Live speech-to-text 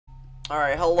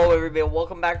Alright, hello everybody,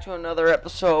 welcome back to another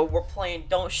episode. We're playing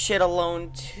Don't Shit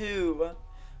Alone 2.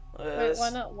 Wait, why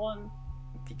not 1?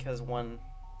 Because 1...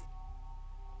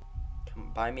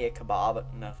 Come buy me a kebab?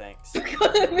 No thanks.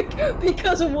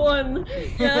 Because of 1.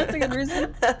 Yeah, that's a good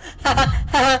reason.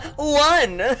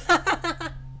 1!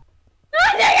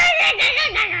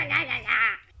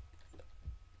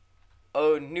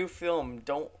 Oh, new film.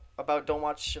 Don't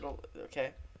watch shit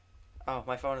okay. Oh,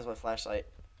 my phone is my flashlight.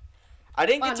 I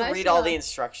didn't get to read all the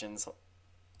instructions.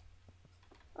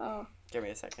 Oh. Give me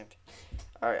a second.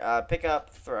 Alright, pick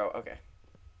up, throw. Okay.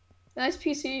 Nice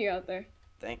PC you got there.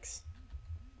 Thanks.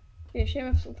 Yeah, shame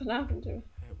if something happened to it.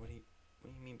 What do you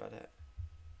mean by that?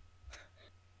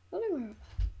 Anywhere.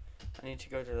 I need to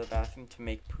go to the bathroom to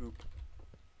make poop.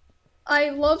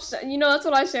 I love that's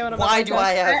what I say when I'm Why do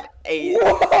I have a...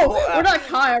 Whoa! We're not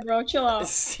Kaya, bro. Chill out.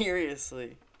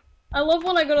 Seriously. I love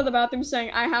when I go to the bathroom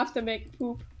saying I have to make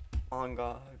poop. On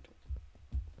God.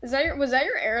 Was that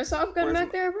your airsoft gun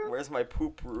back there, bro? Where's my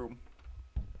poop room?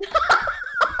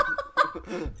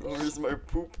 Where's my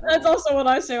poop room? That's also what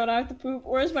I say when I have to poop.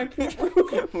 Where's my poop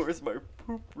room? Where's my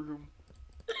poop room?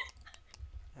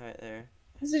 Alright, there.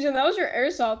 Decision, that was your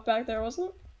airsoft back there,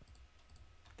 wasn't it?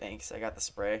 Thanks, I got the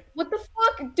spray. What the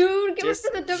fuck, dude? Give us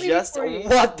the WD-40.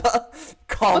 What the?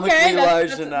 Comically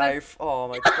large knife. Oh,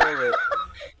 my toilet.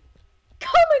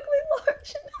 Comically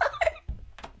large knife.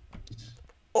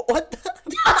 What the?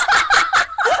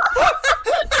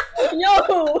 Yo,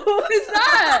 who is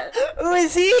that? Who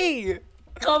is he?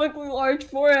 Comically large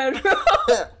forehead, bro.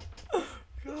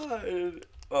 God.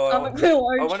 Oh, Comically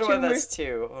large I wonder tumor. what that's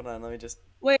to. Hold on, let me just...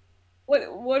 Wait,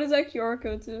 what is that QR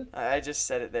code to? I just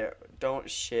said it there. Don't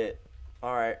shit.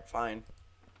 Alright, fine.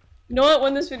 You know what,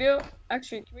 when this video...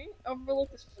 Actually, can we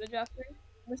overlook this footage after?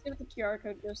 Let's get what the QR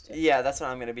code goes to. Yeah, that's what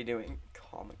I'm gonna be doing.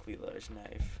 Comically large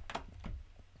knife.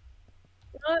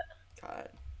 What? God.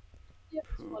 Yeah,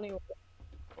 it's funny.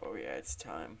 Oh yeah, it's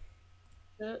time.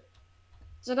 Does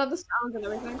it have the sounds and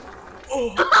everything?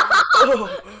 Oh.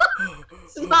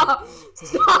 Stop!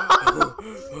 Stop!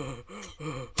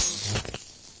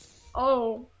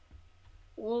 Oh.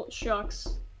 Well, shucks.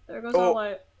 There goes our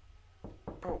light.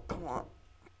 Bro, come on.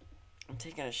 I'm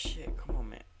taking a shit. Come on,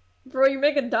 man. Bro, you're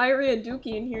making diarrhea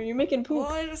dookie in here. You're making poop.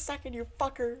 Wait a second, you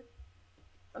fucker.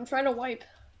 I'm trying to wipe.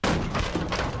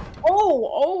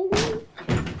 Oh!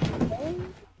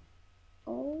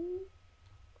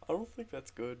 I don't think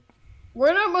that's good. We're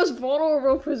in our most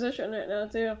vulnerable position right now,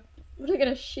 too. We're taking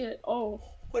a shit. Oh.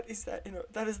 What is that?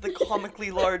 That is the comically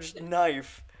large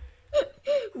knife.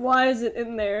 Why is it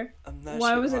in there? I'm not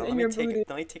Why sure. was it in your booty?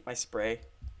 Let me take my spray.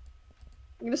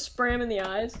 I'm gonna spray him in the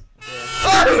eyes.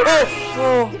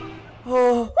 Yeah.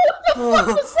 What the fuck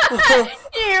was that?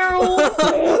 Ew!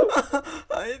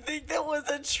 I think that was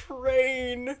a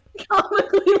train.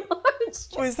 Comically large.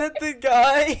 Was that the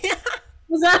guy?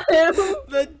 Was that him?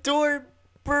 The door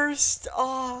burst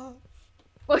off.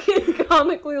 Fucking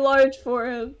comically large for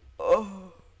him.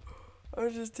 Oh, I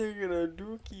was just taking a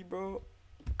dookie, bro.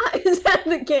 Is that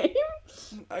the game?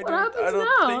 I What happens don't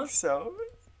now? think so.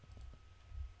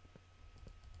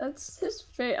 That's his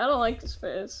face. I don't like his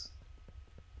face.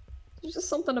 There's just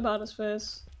something about his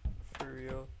face. For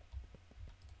real.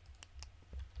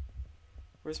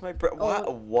 Where's my bro?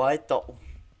 Oh. What the?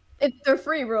 They're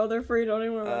free, bro. They're free. Don't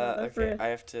even worry about it. They're okay, free. I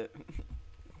have to.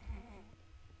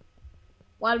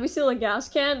 Why did we steal a gas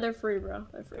can? They're free, bro.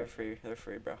 They're free. They're free. They're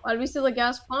free, bro. Why did we steal a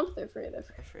gas pump? They're free. They're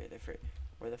free. They're free. They're free.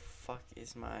 Where the fuck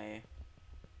is my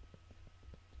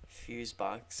fuse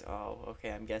box? Oh,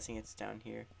 okay. I'm guessing it's down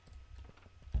here.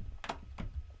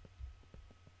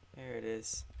 There it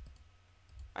is.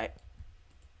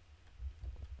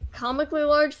 Comically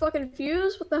large fucking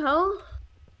fuse? What the hell?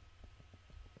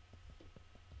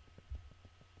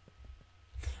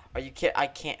 Are you kidding? I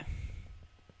can't.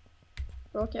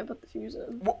 Bro, I can't put the fuse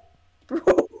in. What? Bro.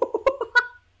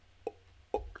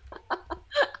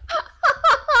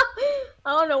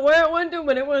 I don't know where it went to,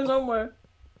 but it went somewhere.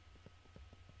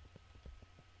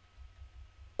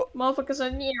 Motherfucker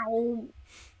said, meow.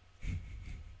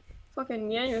 Fucking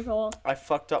Neanderthal. I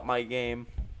fucked up my game.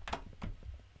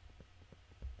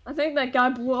 I think that guy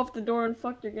blew off the door and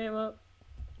fucked your game up.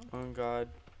 Oh God.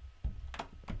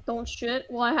 Don't shit.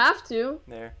 Well, I have to.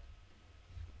 There.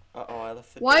 Uh-oh, I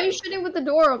left the Why door are you open. shitting with the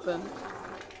door open?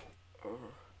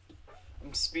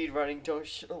 I'm speed running Don't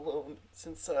Shit Alone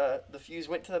since the fuse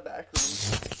went to the back room.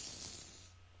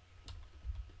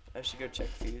 I should go check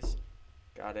fuse.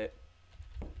 Got it.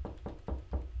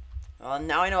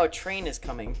 Now I know a train is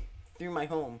coming through my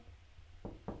home.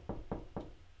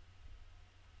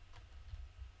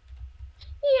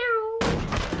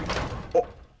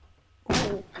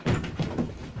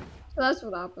 That's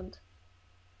what happened.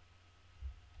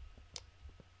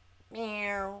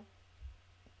 Meow.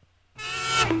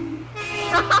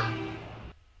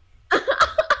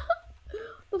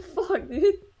 The fuck,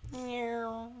 dude?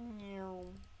 Meow. Meow.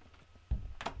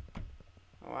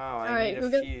 Wow, I Alright,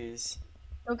 need a fuse.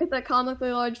 Go get that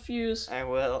comically large fuse. I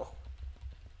will.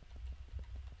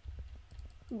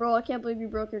 Bro, I can't believe you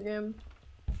broke your game.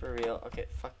 For real. Okay,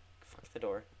 fuck the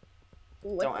door.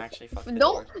 What Don't actually fuck the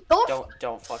don't, door.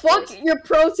 Don't fuck fuck doors. your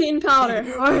protein powder.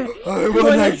 Alright.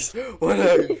 One egg. One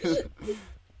egg.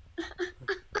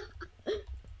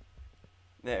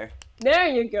 There. There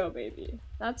you go, baby.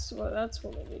 That's what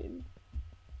we need.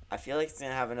 I feel like it's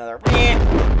gonna have another.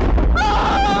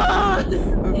 Ah!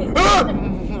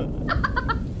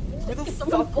 Where the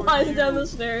Someone fuck flies are down you? the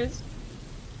stairs.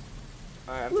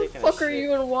 Alright, I'm Who the taking fuck a are shit.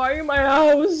 you and why are you in my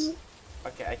house?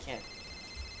 Okay, I can't.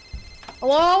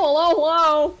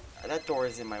 Hello? That door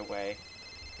is in my way.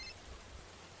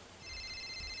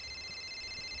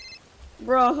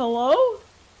 Bro, hello?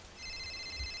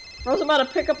 Bro's about to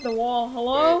pick up the wall.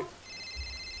 Hello? Wait.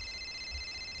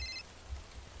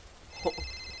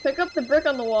 Pick up the brick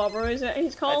on the wall, bro. He's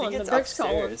calling. I think it's The brick's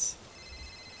upstairs.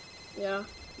 calling. Yeah,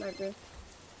 might be.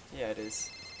 Yeah, it is.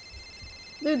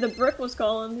 Dude, the brick was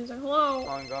calling. He's like, hello.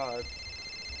 Oh god.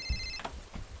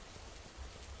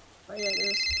 Oh yeah, it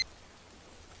is.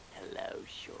 Hello,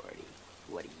 Shorty.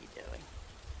 What are you doing?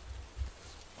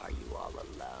 Are you all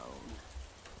alone?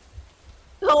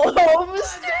 Hello,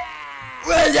 Mister.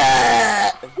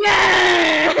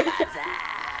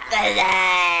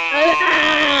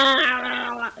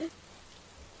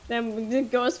 Then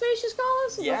did Ghostface just call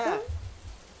us? Yeah.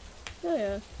 Hell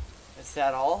yeah. Is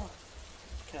that all?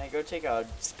 Can I go take a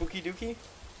spooky dookie?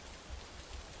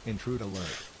 Intrude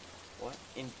alert. What?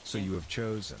 So you have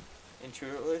chosen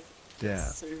Intruder alert?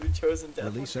 death. So you've chosen death.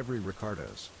 Release every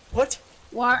Ricardo's. What?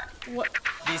 What? What?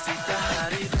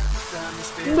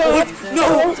 No!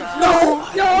 No!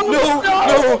 No! No!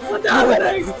 No! What's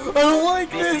happening? I don't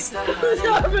like this! What's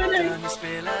happening?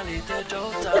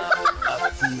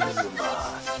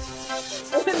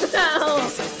 What the hell?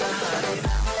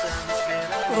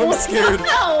 I'm scared.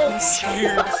 hell? I'm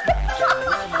scared.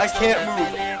 I can't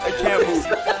move. I can't move.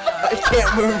 I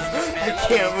can't move. I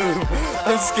can't move.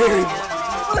 I'm scared.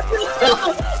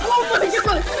 Oh my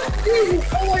god!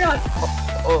 Oh my god!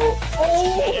 Oh.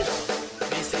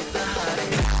 Oh!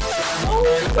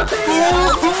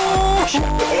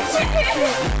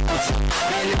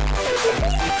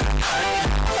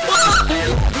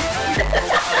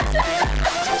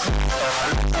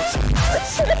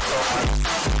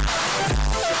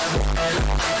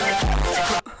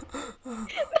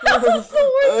 That was the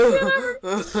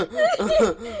worst thing ever.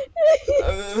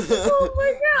 Oh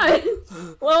my god!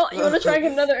 Well, you wanna try and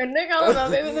get another ending? I don't know,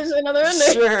 maybe there's another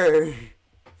ending. Sure.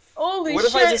 Holy What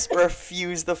shit! if I just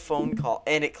refuse the phone call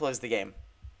and it closed the game?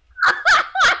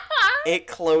 It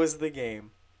closed the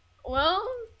game. Well,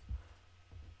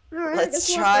 alright,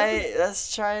 Let's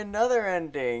try another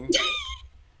ending.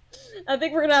 I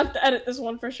think we're gonna have to edit this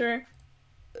one for sure.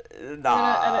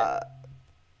 Nah.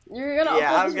 You're gonna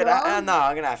Yeah, upload I'm this gonna. raw? No,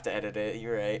 I'm gonna have to edit it.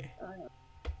 You're right.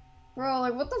 Bro,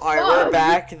 like what the fuck? Alright, we're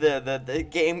back. The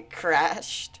game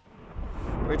crashed.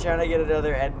 We're trying to get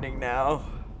another ending now.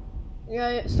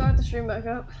 Yeah, start the stream back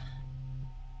up.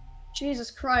 Jesus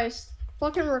Christ.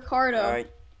 Fucking Ricardo. Alright.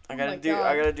 I Oh gotta my do God.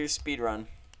 I gotta do speed run.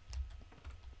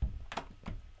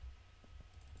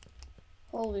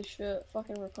 Holy shit.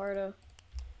 Fucking Ricardo.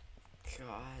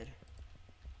 God.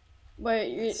 Wait,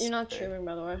 you're not Fair. streaming,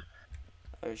 by the way.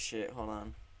 Oh shit, hold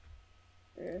on.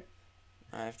 Yeah.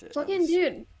 I have to Fucking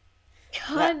dude.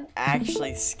 God. That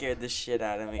actually scared the shit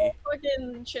out of me.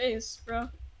 Fucking chase, bro.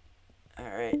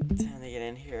 Alright, time to get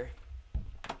in here.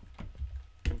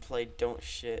 And play Don't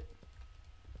Shit.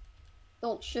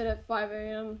 Don't shit at 5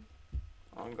 a.m.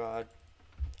 Oh god.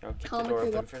 Yo, keep the Comically door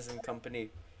open lo- for some company.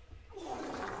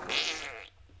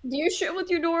 Do you shit with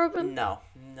your door open? No,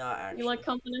 not actually. You like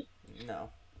company? No.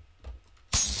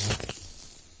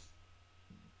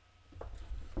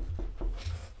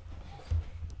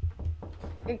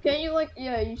 Can't you like,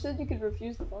 yeah, you said you could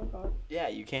refuse the phone call. Yeah,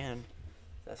 you can.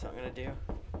 That's what I'm gonna do.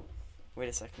 Wait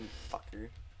a second, fucker.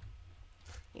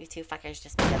 You two fuckers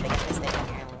just made a big mistake on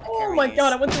your Oh my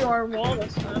god, I went through our wall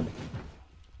this time.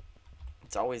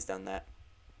 It's always done that.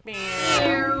 That's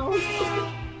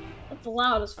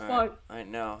loud as Alright, fuck. I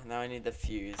know. Now I need the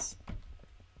fuse.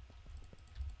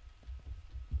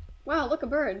 Wow, look, a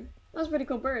bird. That was a pretty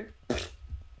cool bird.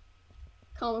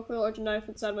 Comically large knife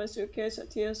inside my suitcase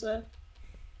at TSA.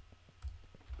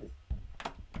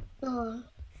 Ugh.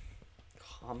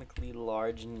 Comically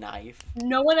large knife.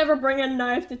 No one ever bring a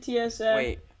knife to TSA.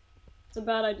 Wait. It's a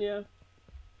bad idea.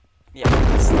 Yeah.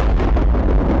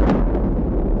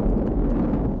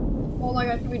 Oh my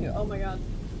god, can we do? Oh my god.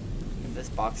 If this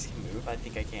box can move, I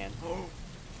think I can.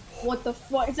 What the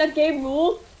fuck? Is that game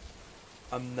rule?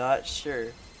 I'm not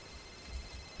sure.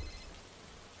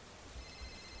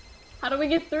 How do we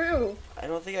get through? I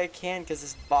don't think I can because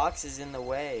this box is in the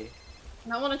way.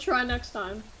 I want to try next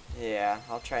time. Yeah,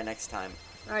 I'll try next time.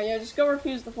 Alright, yeah, just go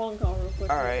refuse the phone call real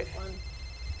quick. Alright.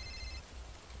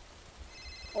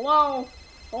 Hello?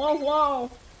 Hello, hello?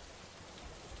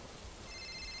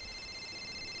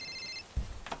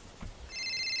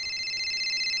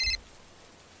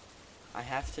 I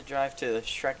have to drive to the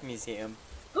Shrek Museum.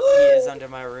 He is under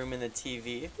my room in the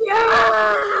TV.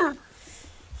 Yeah!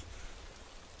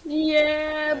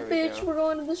 Yeah, There we bitch, go. we're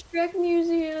going to the Shrek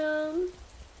Museum.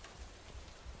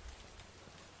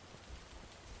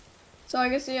 So I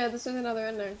guess, yeah, this is another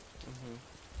ending. Mm-hmm.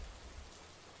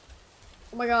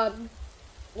 Oh my god.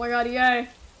 Oh my god, yay.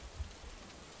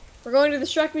 We're going to the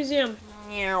Shrek Museum.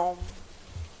 Meow.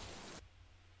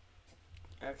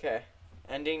 Okay.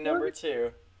 Ending number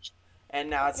 2. And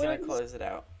now it's gonna close it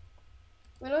out.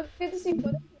 We don't get to see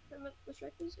footage from the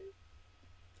Shrek Museum.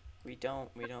 We don't.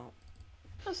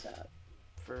 How sad.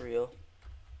 For real.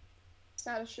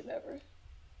 Saddest shit ever.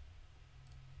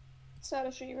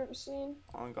 Saddest shit you've ever seen.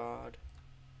 On God.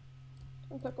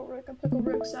 I'm Pickle Rick,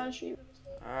 saddest shit you've ever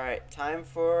seen. Alright, time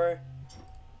for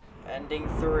ending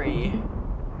 3.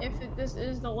 This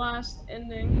is the last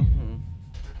ending.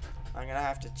 Mm-hmm. I'm gonna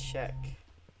have to check.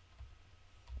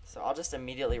 So I'll just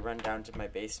immediately run down to my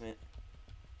basement.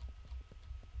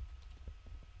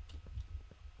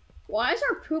 Why is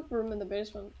our poop room in the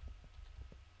basement?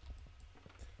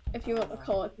 If you want to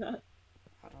call it that.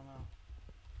 I don't know.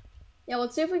 Yeah,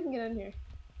 let's see if we can get in here.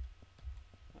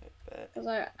 I bet. Cause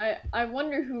I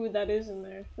wonder who that is in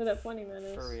there. Who that funny man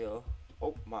is. For real.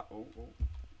 Oh my. Oh.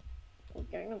 Oh,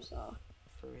 Gangnam Style.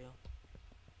 For real.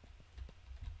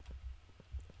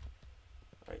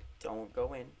 Alright, don't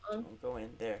go in. Don't go in.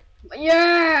 There.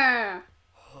 Yeah.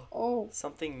 Oh.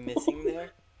 Something missing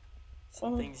there?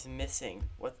 Something's missing.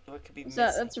 What could be missing?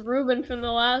 That's Ruben from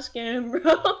the last game,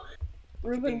 bro.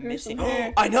 Ruben grew some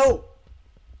hair. I know!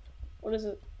 What is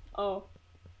it? Oh.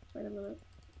 Wait a minute.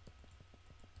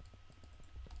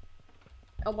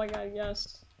 Oh my god,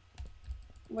 yes.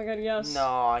 Oh my god, yes.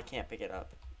 No, I can't pick it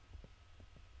up.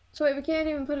 So wait, we can't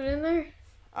even put it in there?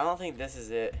 I don't think this is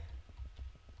it.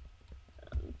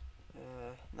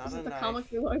 Not Is a it the knife.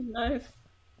 comically large knife?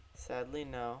 Sadly,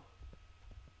 no.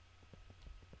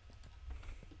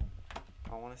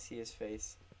 I want to see his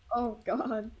face. Oh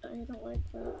god, I don't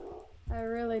like that. I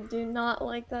really do not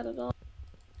like that at all.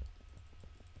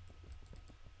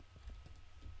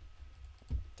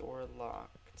 Door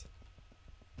locked.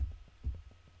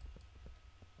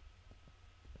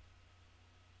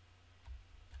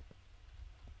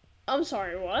 I'm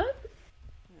sorry, what?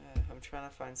 I'm trying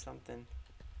to find something.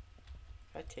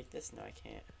 Can I take this? No, I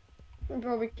can't.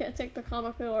 Bro, we can't take the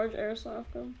comically large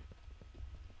airsoft gun.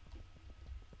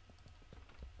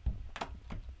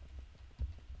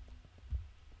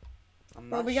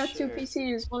 Bro, we got sure. 2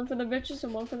 PCs, one for the bitches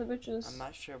and one for the bitches. I'm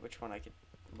not sure which one I could,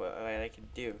 what I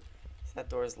could do. That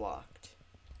door is locked.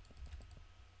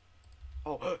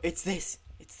 Oh, it's this!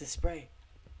 It's the spray.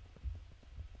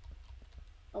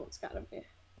 Oh, it's gotta be.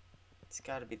 It's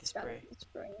gotta be the It's gotta spray. be the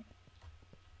spray.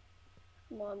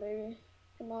 Come on, baby.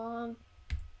 Come on.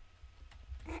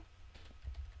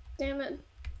 Damn it.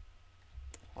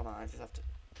 Hold on, I just have to.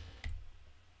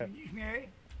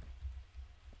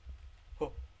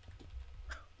 Oh.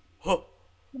 Oh.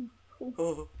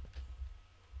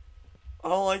 I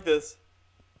don't like this.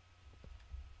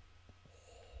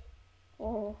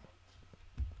 Oh.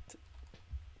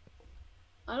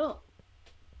 I don't.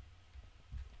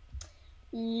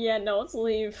 Yeah, no, let's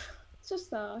leave. Let's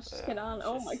just get on.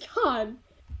 Oh my god.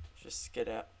 Just get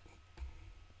out.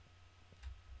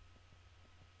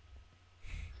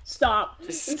 Stop.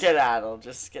 Just skedaddle.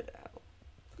 Just skedaddle.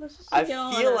 Let's just I get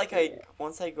on feel out like of here.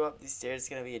 once I go up these stairs, it's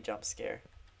gonna be a jump scare.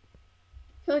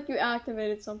 I feel like you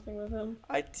activated something with him.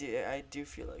 I do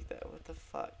feel like that. What the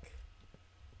fuck?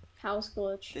 House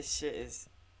glitch. This shit is.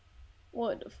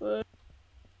 What the fuck?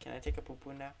 Can I take a poo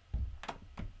poo now?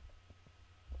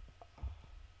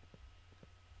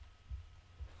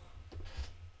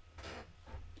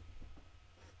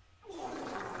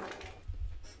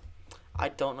 I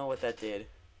don't know what that did.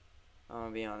 I'm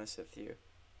gonna be honest with you.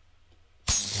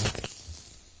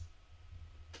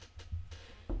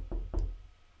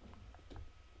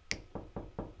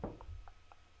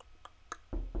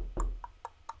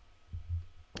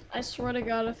 I swear to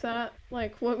god if that,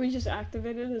 like, what we just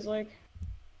activated is, like,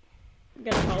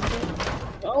 gonna help it.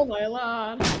 Oh my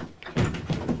lord.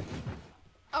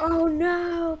 Oh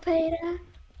no, Peter.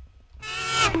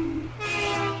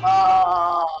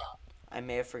 Oh! I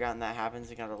may have forgotten that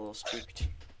happens. I got a little spooked.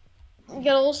 You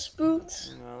got a little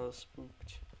spooked. I got a little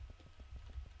spooked.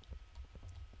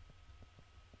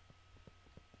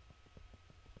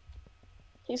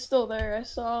 He's still there, I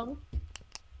saw him.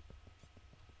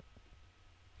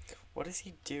 What does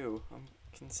he do? I'm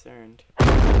concerned.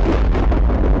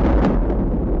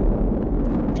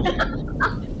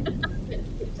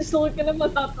 Just look at him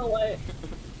without the light.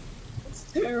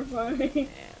 It's terrifying. And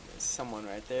there's someone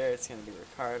right there. It's gonna be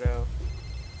Ricardo.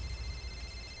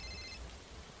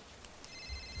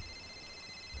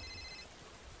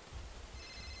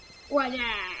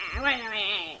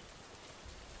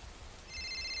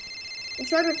 We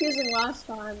tried refusing last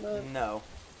time, but No.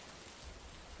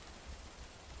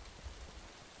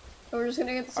 we're just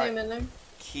gonna get the same ending.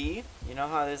 Key? You know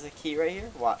how there's a key right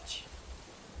here? Watch.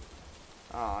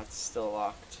 Oh, it's still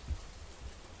locked.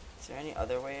 Is there any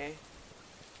other way?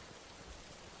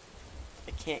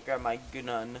 I can't grab my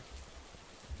gun.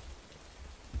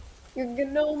 Your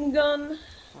gnome gun.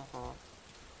 Uh-huh.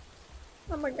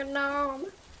 I'm a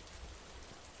gnome.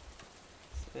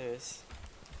 So there's...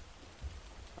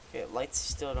 Okay, lights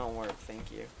still don't work,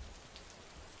 thank you.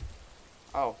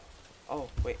 Oh. Oh,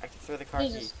 wait, I can throw the car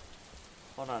Jesus. key.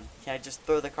 Hold on. Can I just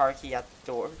throw the car key at the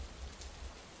door?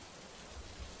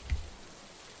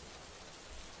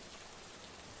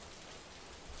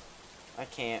 I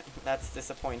can't. That's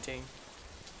disappointing.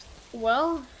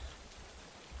 Well,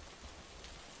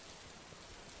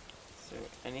 Is there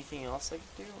anything else I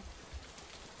can do?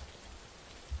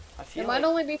 I there feel might like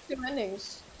only be 2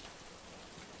 endings.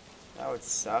 that would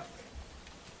suck.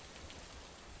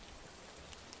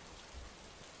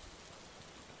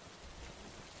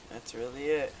 That's really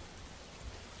it.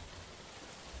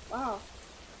 Wow.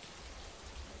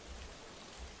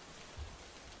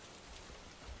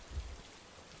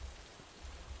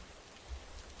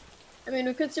 I mean,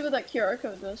 we could see what that QR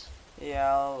code does.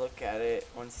 Yeah, I'll look at it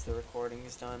once the recording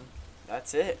is done.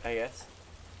 That's it, I guess.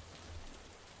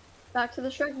 Back to the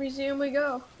Shrek Museum we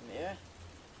go. Yeah.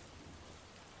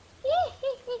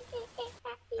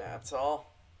 That's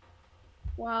all.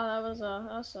 Wow, that was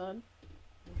sad.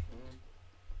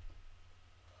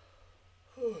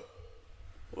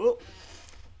 Well,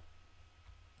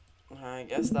 I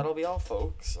guess that'll be all,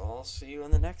 folks. I'll see you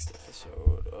in the next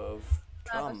episode of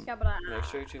Come. Make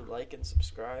sure to like and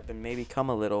subscribe and maybe come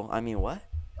a little. I mean, what?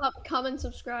 Comment,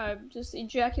 subscribe. Just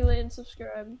ejaculate and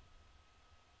subscribe.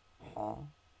 Aw.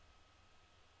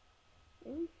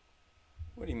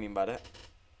 What do you mean by that?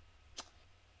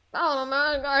 I don't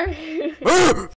know, man.